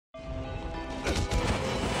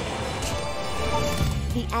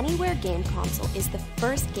The Anywhere game console is the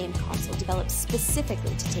first game console developed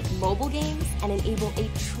specifically to take mobile games and enable a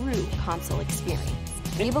true console experience.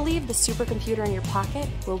 We believe the supercomputer in your pocket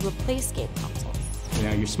will replace game consoles. You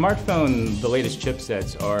know, your smartphone, the latest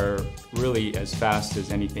chipsets are really as fast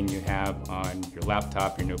as anything you have on your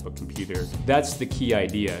laptop, your notebook computer. That's the key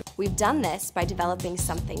idea. We've done this by developing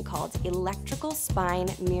something called electrical spine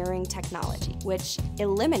mirroring technology, which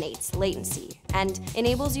eliminates latency and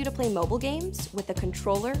enables you to play mobile games with a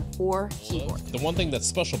controller or keyboard. The one thing that's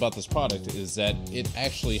special about this product is that it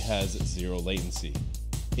actually has zero latency.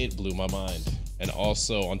 It blew my mind. And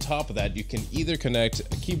also on top of that, you can either connect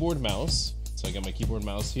a keyboard mouse, so I got my keyboard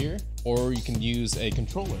mouse here, or you can use a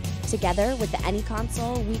controller. Together with the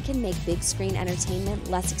Anyconsole, we can make big screen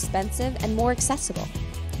entertainment less expensive and more accessible.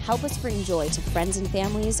 Help us bring joy to friends and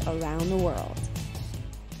families around the world.